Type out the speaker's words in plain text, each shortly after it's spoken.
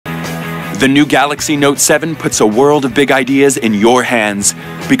The new Galaxy Note 7 puts a world of big ideas in your hands.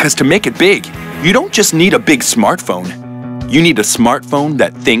 Because to make it big, you don't just need a big smartphone. You need a smartphone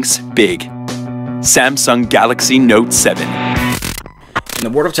that thinks big. Samsung Galaxy Note 7. In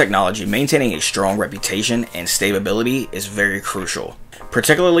the world of technology, maintaining a strong reputation and stability is very crucial,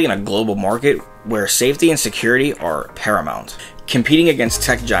 particularly in a global market where safety and security are paramount. Competing against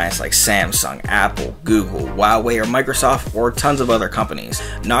tech giants like Samsung, Apple, Google, Huawei, or Microsoft, or tons of other companies,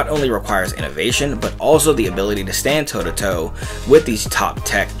 not only requires innovation, but also the ability to stand toe-to-toe with these top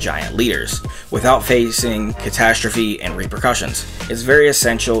tech giant leaders without facing catastrophe and repercussions. It's very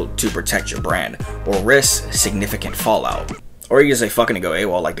essential to protect your brand, or risk significant fallout. Or you can say fucking go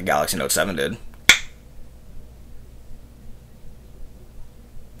AWOL like the Galaxy Note 7 did.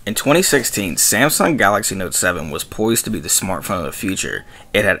 In 2016, Samsung Galaxy Note 7 was poised to be the smartphone of the future.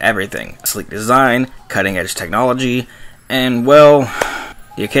 It had everything: sleek design, cutting-edge technology, and, well,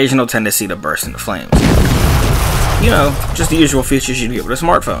 the occasional tendency to burst into flames. You know, just the usual features you'd get with a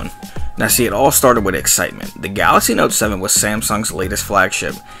smartphone. Now see, it all started with excitement. The Galaxy Note 7 was Samsung's latest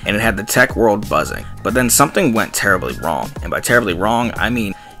flagship, and it had the tech world buzzing. But then something went terribly wrong. And by terribly wrong, I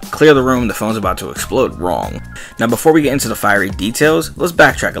mean clear the room, the phone's about to explode wrong. Now before we get into the fiery details, let's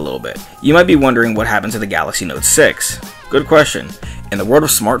backtrack a little bit. You might be wondering what happened to the Galaxy Note 6. Good question. In the world of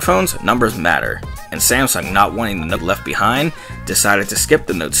smartphones, numbers matter, and Samsung, not wanting the Note left behind, decided to skip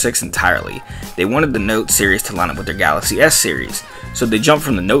the Note 6 entirely. They wanted the Note series to line up with their Galaxy S series, so they jumped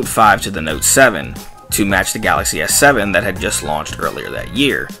from the Note 5 to the Note 7 to match the Galaxy S7 that had just launched earlier that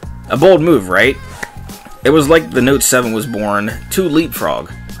year. A bold move, right? It was like the Note 7 was born to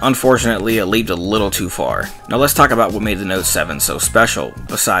leapfrog. Unfortunately, it leaped a little too far. Now let's talk about what made the Note 7 so special,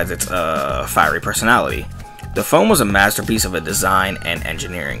 besides its fiery personality. The phone was a masterpiece of a design and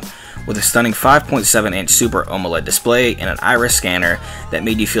engineering, with a stunning 5.7-inch Super AMOLED display and an iris scanner that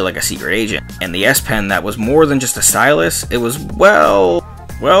made you feel like a secret agent. And the S Pen that was more than just a stylus, it was, well,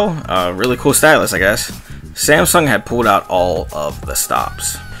 a really cool stylus, I guess. Samsung had pulled out all of the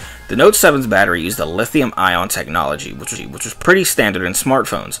stops. The Note 7's battery used a lithium-ion technology, which was pretty standard in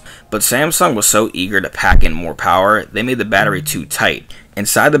smartphones, but Samsung was so eager to pack in more power, they made the battery too tight.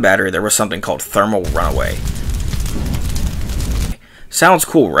 Inside the battery, there was something called thermal runaway. Sounds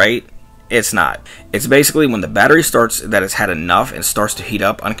cool, right? It's not. It's basically when the battery that has had enough and starts to heat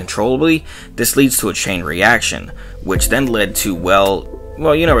up uncontrollably, this leads to a chain reaction, which then led to, well,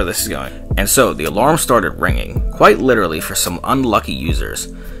 you know where this is going. And so, the alarm started ringing, quite literally for some unlucky users.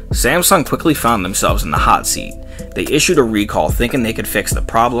 Samsung quickly found themselves in the hot seat. They issued a recall thinking they could fix the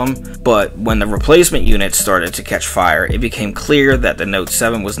problem, but when the replacement unit started to catch fire, it became clear that the Note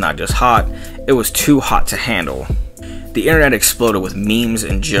 7 was not just hot, it was too hot to handle. The internet exploded with memes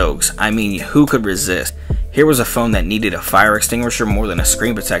and jokes. I mean, who could resist? Here was a phone that needed a fire extinguisher more than a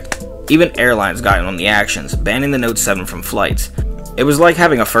screen protector. Even airlines got in on the actions, banning the Note 7 from flights. It was like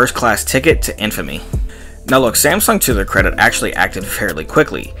having a first-class ticket to infamy. Now look, Samsung, to their credit, actually acted fairly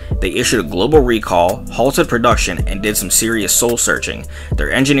quickly. They issued a global recall, halted production, and did some serious soul searching.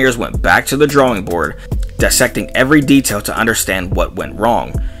 Their engineers went back to the drawing board, dissecting every detail to understand what went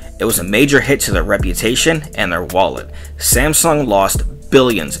wrong. It was a major hit to their reputation and their wallet. Samsung lost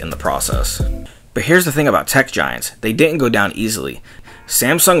billions in the process. But here's the thing about tech giants, they didn't go down easily.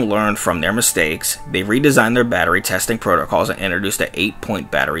 Samsung learned from their mistakes, they redesigned their battery testing protocols and introduced an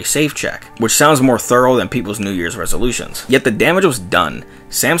 8-point battery safe check, which sounds more thorough than people's New Year's resolutions. Yet the damage was done.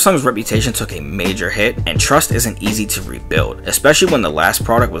 Samsung's reputation took a major hit, and trust isn't easy to rebuild, especially when the last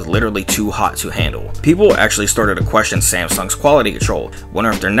product was literally too hot to handle. People actually started to question Samsung's quality control,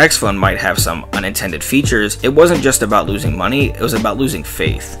 wondering if their next phone might have some unintended features. It wasn't just about losing money, it was about losing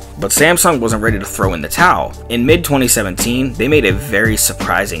faith. But Samsung wasn't ready to throw in the towel. In mid-2017, they made a very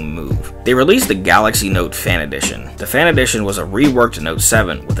surprising move. They released the Galaxy Note Fan Edition. The Fan Edition was a reworked Note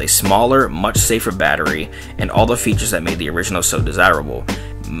 7 with a smaller, much safer battery and all the features that made the original so desirable,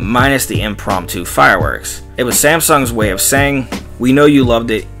 minus the impromptu fireworks. It was Samsung's way of saying, we know you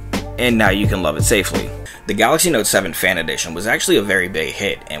loved it, and now you can love it safely. The Galaxy Note 7 Fan Edition was actually a very big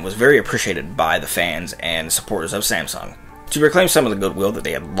hit and was very appreciated by the fans and supporters of Samsung. To reclaim some of the goodwill that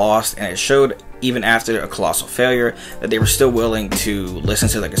they had lost, and it showed even after a colossal failure that they were still willing to listen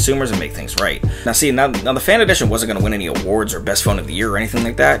to the consumers and make things right. Now see, now the Fan Edition wasn't going to win any awards or Best Phone of the Year or anything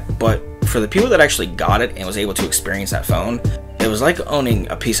like that, but for the people that actually got it and was able to experience that phone, it was like owning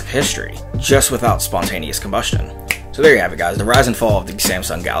a piece of history, just without spontaneous combustion. So there you have it, guys, the rise and fall of the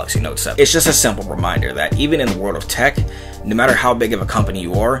Samsung Galaxy Note 7. It's just a simple reminder that even in the world of tech, no matter how big of a company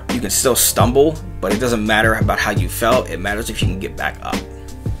you are, you can still stumble, but it doesn't matter about how you fell, it matters if you can get back up.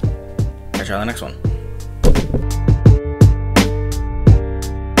 Catch you on the next one.